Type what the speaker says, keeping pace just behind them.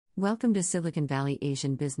Welcome to Silicon Valley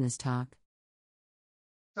Asian Business Talk.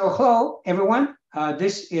 So hello, everyone.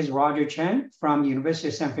 This is Roger Chen from University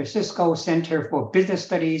of San Francisco Center for Business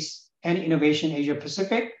Studies and Innovation Asia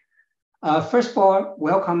Pacific. First of all,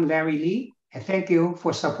 welcome Larry Lee, and thank you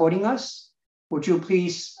for supporting us. Would you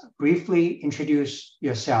please briefly introduce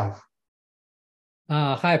yourself?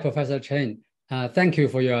 Hi, Professor Chen. Thank you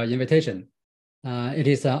for your invitation. It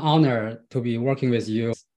is an honor to be working with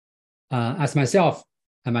you. As myself,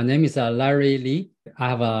 my name is Larry Lee. I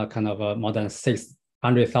have more than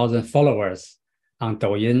 600,000 followers on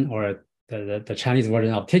Douyin, or the Chinese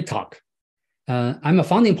version of TikTok. I'm a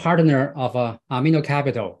founding partner of Amino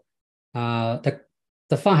Capital. The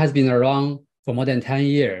fund has been around for more than 10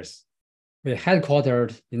 years. We're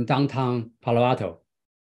headquartered in downtown Palo Alto.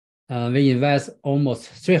 We invest almost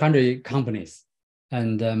 300 companies,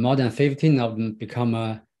 and more than 15 of them become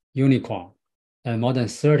a unicorn, and more than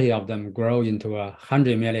 30 of them grow into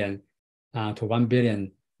 100 million to 1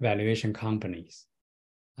 billion valuation companies.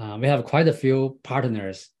 We have quite a few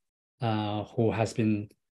partners who has been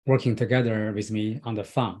working together with me on the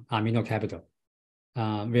fund, Amino Capital.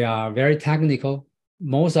 We are very technical.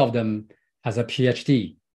 Most of them has a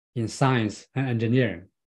PhD in science and engineering.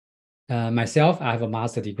 Myself, I have a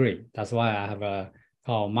master's degree. That's why I have a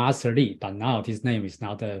called Master Lee, but now this name is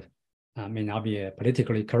not may not be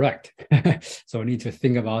politically correct. So we need to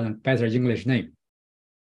think about a better English name.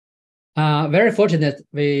 Very fortunate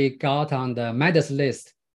we got on the Midas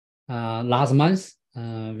list last month,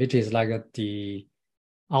 which is like the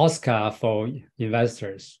Oscar for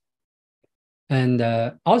investors. And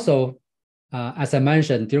also, as I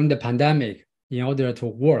mentioned, during the pandemic, in order to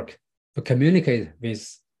work, to communicate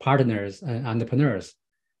with partners and entrepreneurs,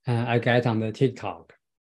 I get on the TikTok.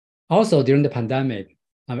 Also, during the pandemic,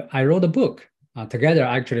 I wrote a book together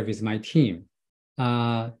actually with my team.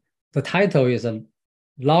 The title is The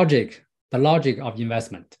Logic of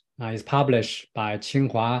Investment. It's published by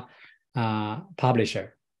Tsinghua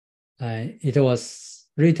publisher. It was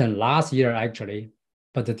written last year actually,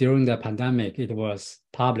 but during the pandemic, it was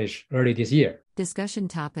published early this year. Discussion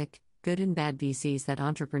topic: good and bad VCs that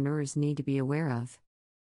entrepreneurs need to be aware of.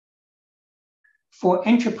 For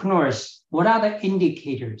entrepreneurs, what are the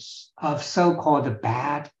indicators of so-called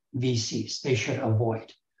bad VCs they should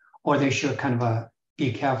avoid, or they should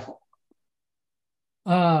be careful?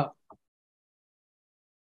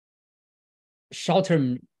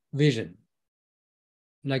 Short-term vision.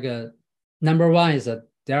 Like number one is that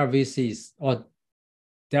there are VCs or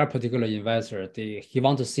there are particular investor. He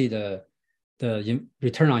want to see the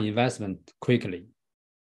return on investment quickly.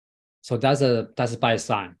 So that's a bad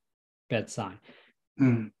sign.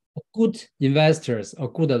 Good investors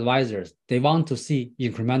or good advisors, they want to see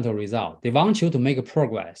incremental result. They want you to make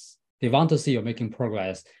progress. They want to see you making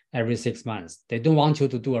progress every 6 months. They don't want you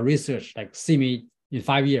to do a research like see me in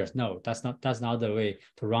 5 years. No, that's not the way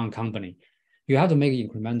to run a company. You have to make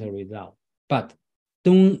incremental result, but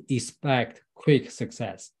don't expect quick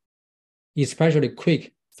success, especially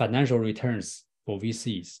quick financial returns for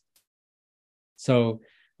VCs. So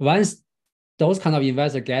once those kind of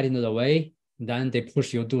investors get into the way, then they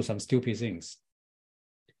push you to do some stupid things.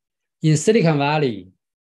 In Silicon Valley,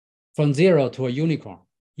 from zero to a unicorn,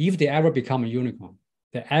 if they ever become a unicorn,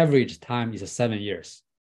 the average time is 7 years.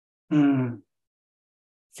 From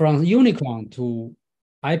unicorn to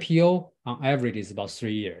IPO, on average, is about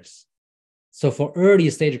 3 years. So for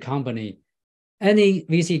early stage company, any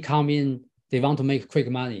VC come in, they want to make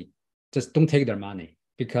quick money, just don't take their money,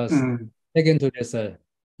 because they're going to just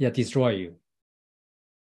destroy you.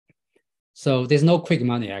 So there's no quick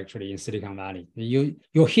money actually in Silicon Valley. You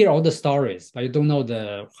hear all the stories, but you don't know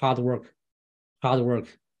the hard work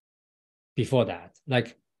before that.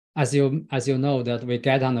 Like as you know that we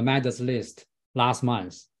get on the Midas list last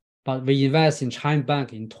month, but we invest in Chime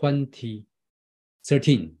Bank in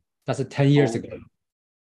 2013. That's 10 years ago.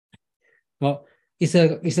 Well, it's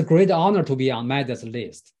a great honor to be on Midas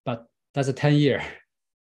list, but that's a 10 year.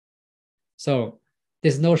 So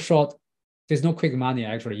there's no quick money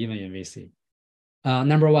actually, even in VC.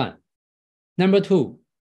 Number one. Number two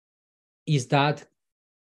is that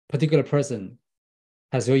particular person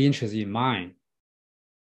has your interest in mind,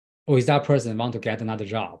 or is that person want to get another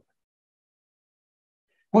job?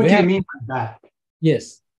 What do you mean by that?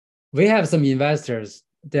 Yes, we have some investors.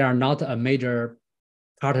 They are not a major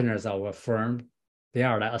partners of a firm. They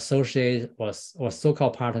are like associates or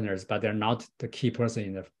so-called partners, but they're not the key person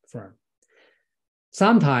in the firm.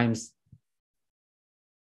 Sometimes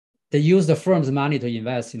they use the firm's money to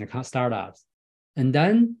invest in the startups, and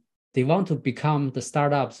then they want to become the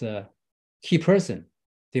startup's key person.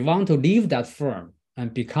 They want to leave that firm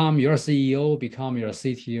and become your CEO, become your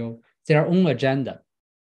CTO, their own agenda.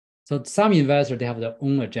 So some investors, they have their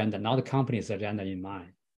own agenda, not the company's agenda in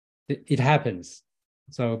mind. It happens.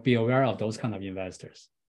 So be aware of those kind of investors.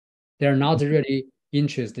 They're not really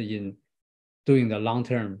interested in doing the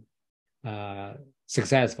long-term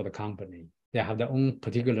success for the company. They have their own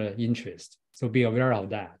particular interest. So be aware of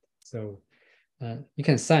that. So you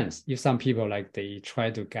can sense if some people like they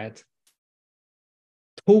try to get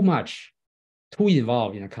too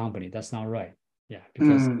involved in a company, that's not right. Yeah,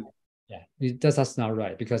 because that's not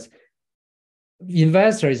right, because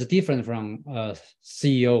investor is different from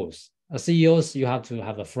CEOs. CEOs, you have to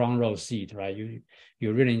have a front row seat, right? You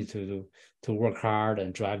really need to work hard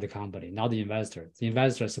and drive the company, not the investor. The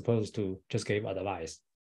investor is supposed to just give advice.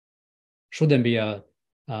 Shouldn't be a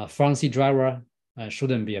front seat driver,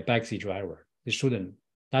 shouldn't be a back seat driver.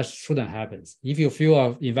 That shouldn't happen. If you feel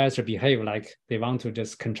an investor behave like they want to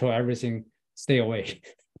just control everything, stay away.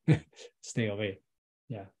 Stay away.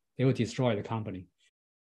 Yeah, they will destroy the company.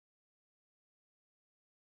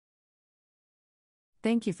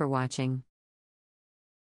 Thank you for watching.